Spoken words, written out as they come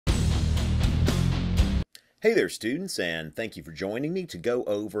Hey there, students, and thank you for joining me to go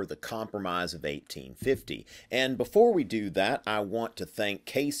over the Compromise of 1850. And before we do that, I want to thank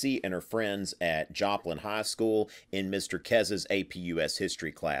Casey and her friends at Joplin High School in Mr. Kez's APUS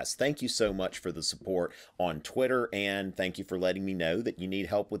history class. Thank you so much for the support on Twitter, and thank you for letting me know that you need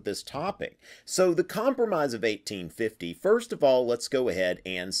help with this topic. So, the Compromise of 1850, first of all, let's go ahead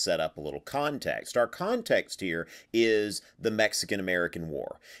and set up a little context. Our context here is the Mexican-American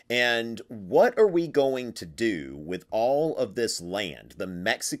War. And what are we going to do with all of this land, the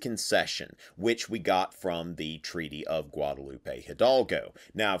Mexican Cession, which we got from the Treaty of Guadalupe Hidalgo?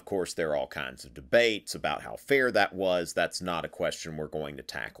 Now, of course, there are all kinds of debates about how fair that was. That's not a question we're going to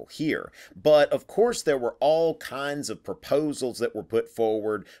tackle here. But, of course, there were all kinds of proposals that were put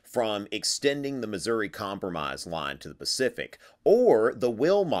forward, from extending the Missouri Compromise line to the Pacific, or the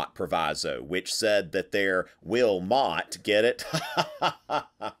Wilmot Proviso, which said that there will not, get it?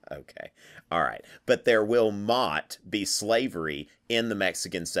 Okay, all right, but there will not be slavery in the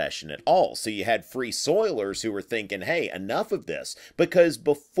Mexican Cession at all. So you had free soilers who were thinking, hey, enough of this, because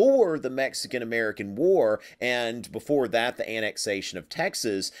before the Mexican-American War and before that the annexation of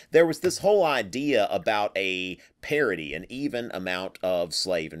Texas, there was this whole idea about a parity, an even amount of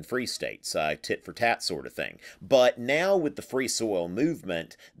slave and free states, tit for tat sort of thing. But now with the free soil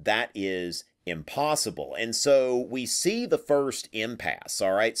movement, that is impossible. And so we see the first impasse,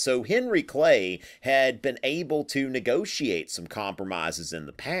 all right? So Henry Clay had been able to negotiate some compromises in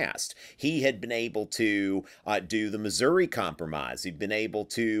the past. He had been able to do the Missouri Compromise. He'd been able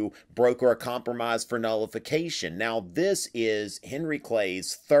to broker a compromise for nullification. Now, this is Henry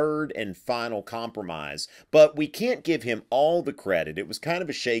Clay's third and final compromise, but we can't give him all the credit. It was kind of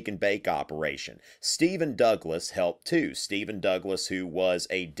a shake and bake operation. Stephen Douglas helped too. Stephen Douglas, who was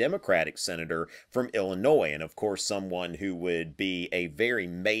a Democratic senator from Illinois, and of course someone who would be a very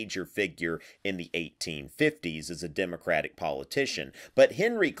major figure in the 1850s as a Democratic politician. But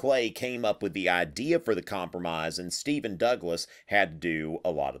Henry Clay came up with the idea for the compromise, and Stephen Douglas had to do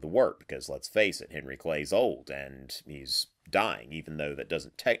a lot of the work, because let's face it, Henry Clay's old and he's dying, even though that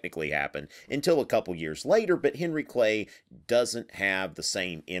doesn't technically happen until a couple years later. But Henry Clay doesn't have the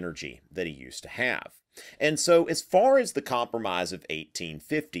same energy that he used to have. And so, as far as the Compromise of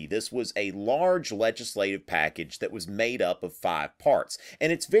 1850, this was a large legislative package that was made up of 5 parts.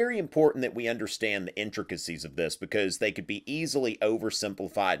 And it's very important that we understand the intricacies of this, because they could be easily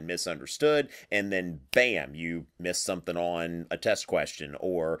oversimplified and misunderstood, and then bam, you missed something on a test question,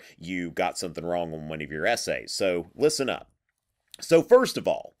 or you got something wrong on one of your essays. So listen up. So first of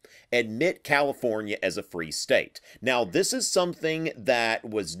all, admit California as a free state. Now, this is something that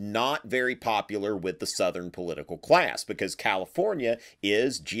was not very popular with the Southern political class, because California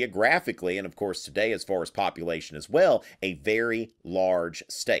is geographically, and of course today as far as population as well, a very large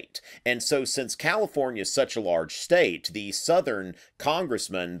state. And so since California is such a large state, the Southern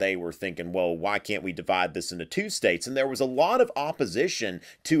congressmen, they were thinking, well, why can't we divide this into 2 states? And there was a lot of opposition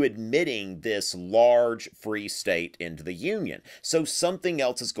to admitting this large free state into the Union. So something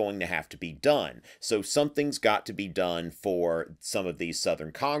else is going to have to be done. So something's got to be done for some of these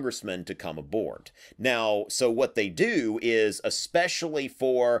Southern congressmen to come aboard. Now, so what they do is, especially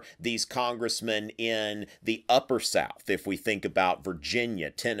for these congressmen in the Upper South, if we think about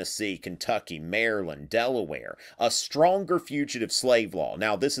Virginia, Tennessee, Kentucky, Maryland, Delaware, a stronger fugitive slave law.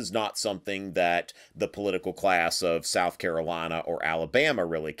 Now, this is not something that the political class of South Carolina or Alabama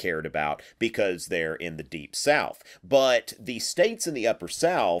really cared about, because they're in the Deep South. But the states in the Upper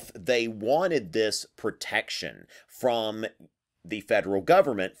South, they wanted this protection from the federal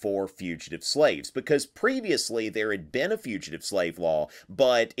government for fugitive slaves, because previously there had been a fugitive slave law,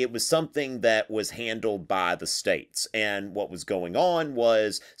 but it was something that was handled by the states. And what was going on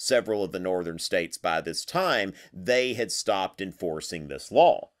was several of the northern states by this time, they had stopped enforcing this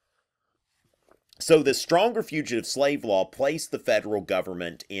law. So the stronger fugitive slave law placed the federal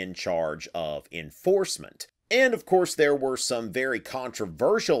government in charge of enforcement. And of course, there were some very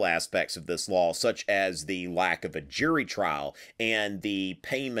controversial aspects of this law, such as the lack of a jury trial and the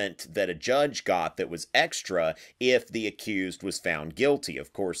payment that a judge got that was extra if the accused was found guilty.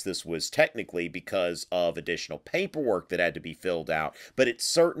 Of course, this was technically because of additional paperwork that had to be filled out, but it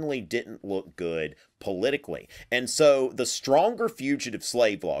certainly didn't look good politically. And so the stronger fugitive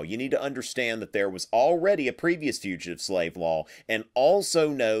slave law, you need to understand that there was already a previous fugitive slave law, and also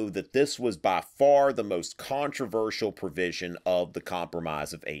know that this was by far the most controversial provision of the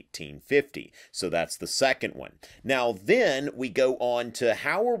Compromise of 1850. So that's the second one. Now then we go on to,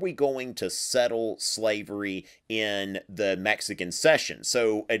 how are we going to settle slavery in the Mexican Cession?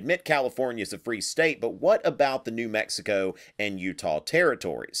 So admit California is a free state, but what about the New Mexico and Utah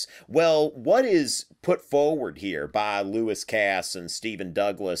territories? Well, what is put forward here by Lewis Cass and Stephen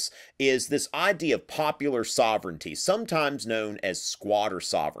Douglas is this idea of popular sovereignty, sometimes known as squatter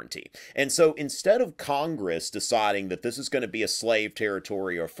sovereignty. And so instead of Congress deciding that this is going to be a slave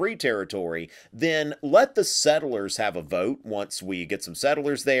territory or free territory, then let the settlers have a vote once we get some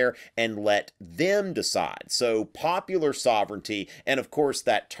settlers there and let them decide. So popular sovereignty, and of course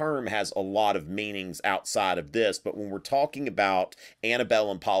that term has a lot of meanings outside of this, but when we're talking about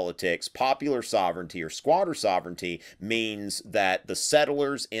antebellum politics, popular sovereignty or squatter sovereignty means that the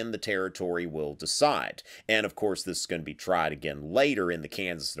settlers in the territory will decide. And of course this is going to be tried again later in the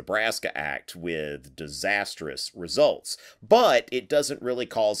Kansas-Nebraska Act with disastrous results. But it doesn't really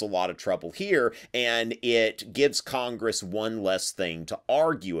cause a lot of trouble here, and it gives Congress one less thing to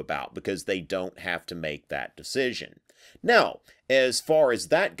argue about because they don't have to make that decision. Now, as far as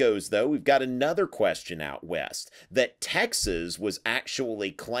that goes, though, we've got another question out west, that Texas was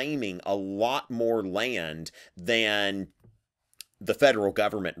actually claiming a lot more land than the federal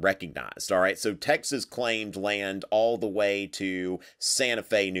government recognized. All right, so Texas claimed land all the way to Santa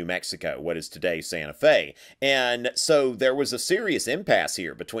Fe, New Mexico, what is today Santa Fe. And so there was a serious impasse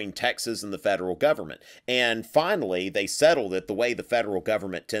here between Texas and the federal government. And finally, they settled it the way the federal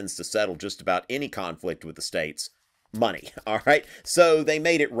government tends to settle just about any conflict with the states: money. All right. So they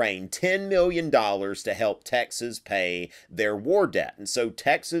made it rain $10 million to help Texas pay their war debt. And so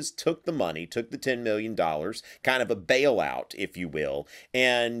Texas took the money, took the $10 million, kind of a bailout, if you will,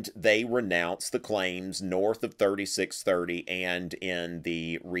 and they renounced the claims north of 3630 and in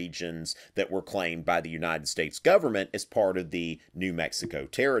the regions that were claimed by the United States government as part of the New Mexico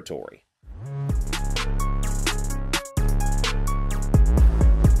territory.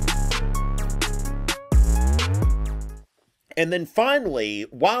 And then finally,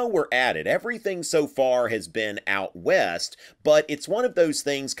 while we're at it, everything so far has been out west, but it's one of those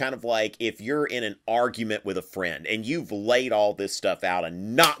things kind of like if you're in an argument with a friend and you've laid all this stuff out, a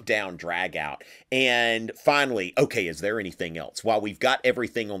knockdown, drag out, and finally, okay, is there anything else? While we've got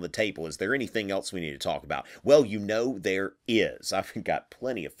everything on the table, is there anything else we need to talk about? Well, you know there is. I've got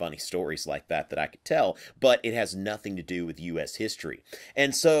plenty of funny stories like that I could tell, but it has nothing to do with U.S. history.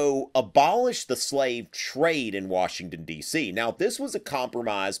 And so, abolish the slave trade in Washington, D.C. Now, this was a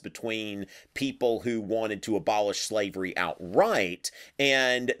compromise between people who wanted to abolish slavery outright,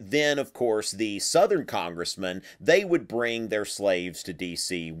 and then, of course, the Southern congressmen, they would bring their slaves to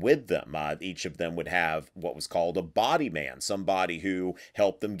D.C. with them. Each of them would have what was called a body man, somebody who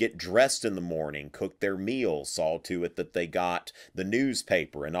helped them get dressed in the morning, cooked their meals, saw to it that they got the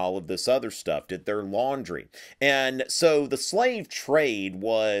newspaper and all of this other stuff, did their laundry. And so the slave trade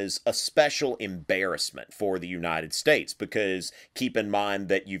was a special embarrassment for the United States because keep in mind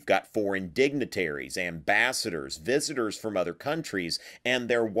that you've got foreign dignitaries, ambassadors, visitors from other countries, and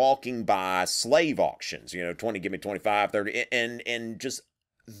they're walking by slave auctions, 20, give me 25, 30, and just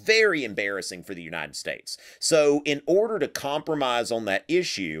very embarrassing for the United States. So in order to compromise on that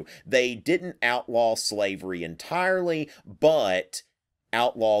issue, they didn't outlaw slavery entirely, but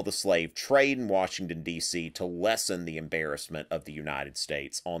outlaw the slave trade in Washington, D.C. to lessen the embarrassment of the United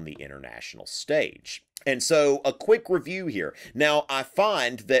States on the international stage. And so a quick review here. Now, I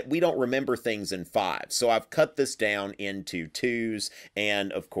find that we don't remember things in fives, so I've cut this down into twos,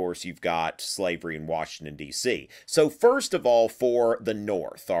 and of course, you've got slavery in Washington, D.C. So first of all, for the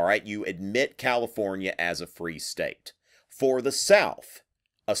North, all right, you admit California as a free state. For the South,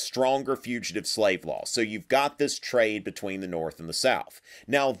 a stronger fugitive slave law. So you've got this trade between the North and the South.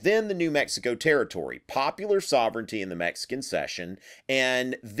 Now, then the New Mexico territory, popular sovereignty in the Mexican Cession,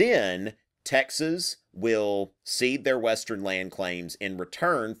 and then Texas will cede their western land claims in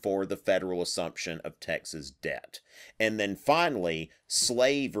return for the federal assumption of Texas debt. And then finally,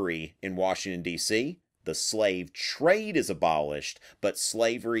 slavery in Washington, D.C. The slave trade is abolished, but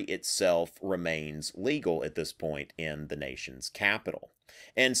slavery itself remains legal at this point in the nation's capital.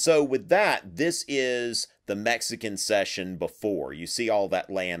 And so with that, this is the Mexican Cession before. You see all that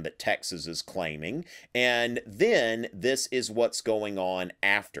land that Texas is claiming. And then this is what's going on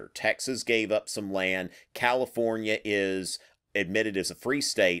after. Texas gave up some land. California is admitted as a free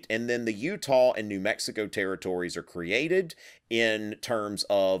state, and then the Utah and New Mexico territories are created in terms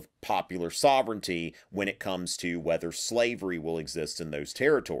of popular sovereignty when it comes to whether slavery will exist in those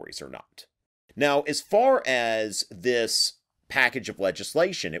territories or not. Now, as far as this package of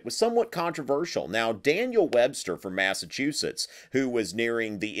legislation, it was somewhat controversial. Now, Daniel Webster from Massachusetts, who was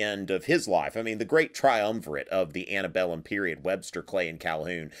nearing the end of his life, I mean, the great triumvirate of the antebellum period, Webster, Clay, and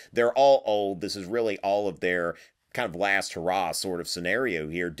Calhoun, they're all old. This is really all of their kind of last hurrah sort of scenario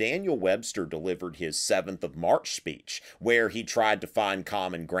here, Daniel Webster delivered his 7th of March speech, where he tried to find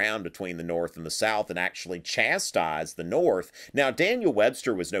common ground between the North and the South and actually chastise the North. Now, Daniel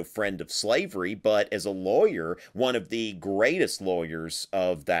Webster was no friend of slavery, but as a lawyer, one of the greatest lawyers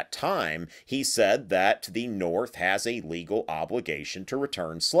of that time, he said that the North has a legal obligation to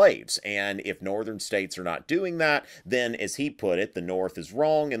return slaves. And if northern states are not doing that, then, as he put it, the North is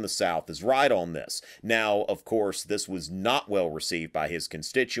wrong and the South is right on this. Now, of course, this was not well received by his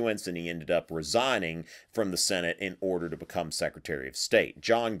constituents, and he ended up resigning from the Senate in order to become Secretary of State.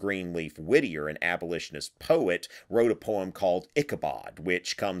 John Greenleaf Whittier, an abolitionist poet, wrote a poem called Ichabod,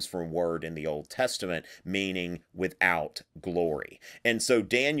 which comes from a word in the Old Testament meaning without glory. And so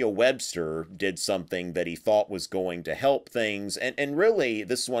Daniel Webster did something that he thought was going to help things, and really,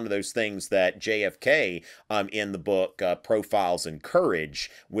 this is one of those things that JFK, in the book Profiles in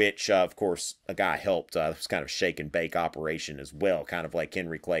Courage, which, of course, a guy helped, it was kind of shake and bake operation as well, kind of like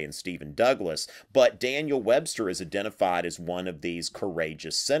Henry Clay and Stephen Douglas, but Daniel Webster is identified as one of these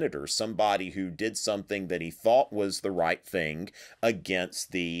courageous senators, somebody who did something that he thought was the right thing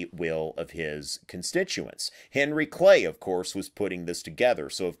against the will of his constituents. Henry Clay, of course, was putting this together,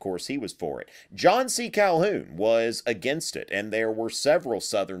 so of course he was for it. John C. Calhoun was against it, and there were several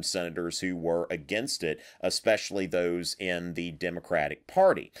Southern senators who were against it, especially those in the Democratic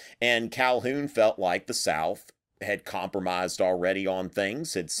Party. And Calhoun felt like the South had compromised already on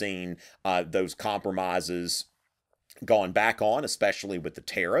things, had seen those compromises gone back on, especially with the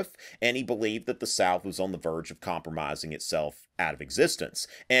tariff, and he believed that the South was on the verge of compromising itself out of existence.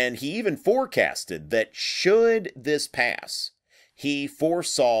 And he even forecasted that should this pass, he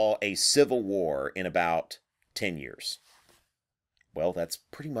foresaw a civil war in about 10 years. Well, that's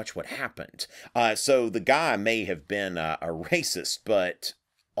pretty much what happened. So the guy may have been a racist, but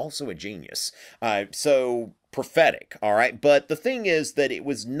also a genius. So prophetic, all right? But the thing is that it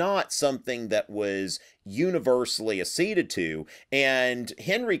was not something that was universally acceded to, and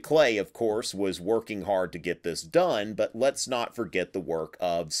Henry Clay, of course, was working hard to get this done, but let's not forget the work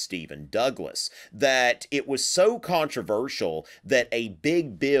of Stephen Douglas, that it was so controversial that a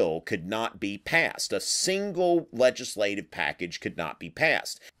big bill could not be passed. A single legislative package could not be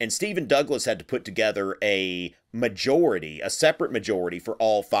passed. And Stephen Douglas had to put together a majority, a separate majority for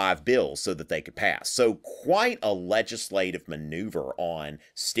all 5 bills so that they could pass. So quite a legislative maneuver on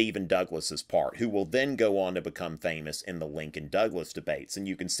Stephen Douglas's part, who will then go on to become famous in the Lincoln-Douglas debates. And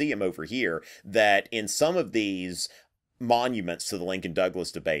you can see him over here that in some of these monuments to the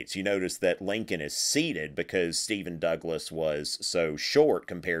Lincoln-Douglas debates, you notice that Lincoln is seated because Stephen Douglas was so short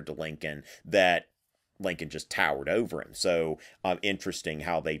compared to Lincoln that Lincoln just towered over him. So interesting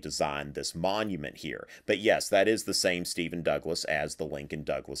how they designed this monument here. But yes, that is the same Stephen Douglas as the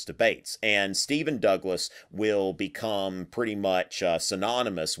Lincoln-Douglas debates. And Stephen Douglas will become pretty much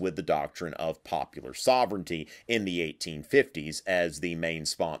synonymous with the doctrine of popular sovereignty in the 1850s as the main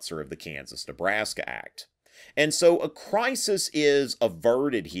sponsor of the Kansas-Nebraska Act. And so a crisis is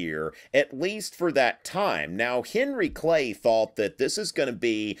averted here, at least for that time. Now, Henry Clay thought that this is going to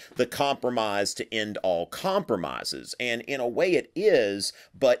be the compromise to end all compromises. And in a way it is,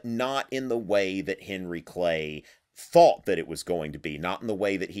 but not in the way that Henry Clay thought that it was going to be, not in the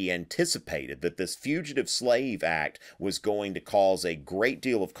way that he anticipated, that this Fugitive Slave Act was going to cause a great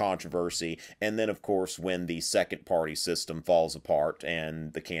deal of controversy, and then, of course, when the second party system falls apart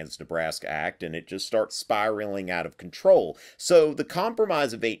and the Kansas-Nebraska Act, and it just starts spiraling out of control. So the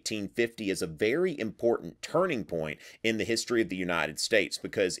Compromise of 1850 is a very important turning point in the history of the United States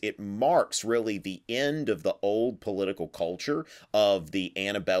because it marks really the end of the old political culture of the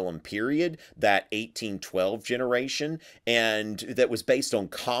antebellum period, that 1812 generation, and that was based on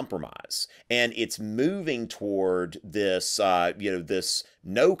compromise. And it's moving toward this, this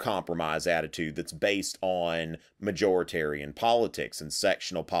no compromise attitude that's based on majoritarian politics and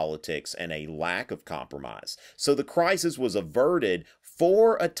sectional politics and a lack of compromise. So the crisis was averted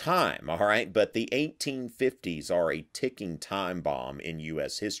for a time, all right, but the 1850s are a ticking time bomb in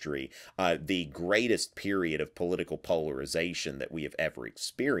U.S. history, the greatest period of political polarization that we have ever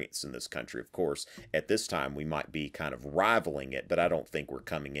experienced in this country. Of course, at this time, we might be kind of rivaling it, but I don't think we're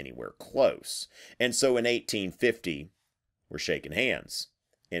coming anywhere close. And so in 1850, we're shaking hands.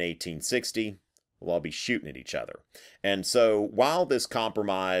 In 1860, we'll all be shooting at each other. And so while this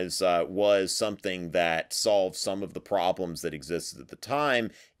compromise was something that solved some of the problems that existed at the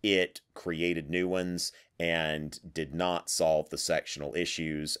time, it created new ones and did not solve the sectional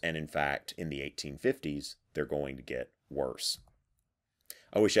issues. And in fact, in the 1850s, they're going to get worse.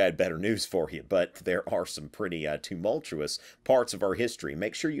 I wish I had better news for you, but there are some pretty tumultuous parts of our history.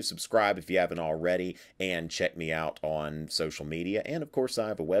 Make sure you subscribe if you haven't already, and check me out on social media. And of course, I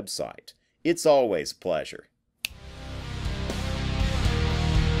have a website. It's always a pleasure.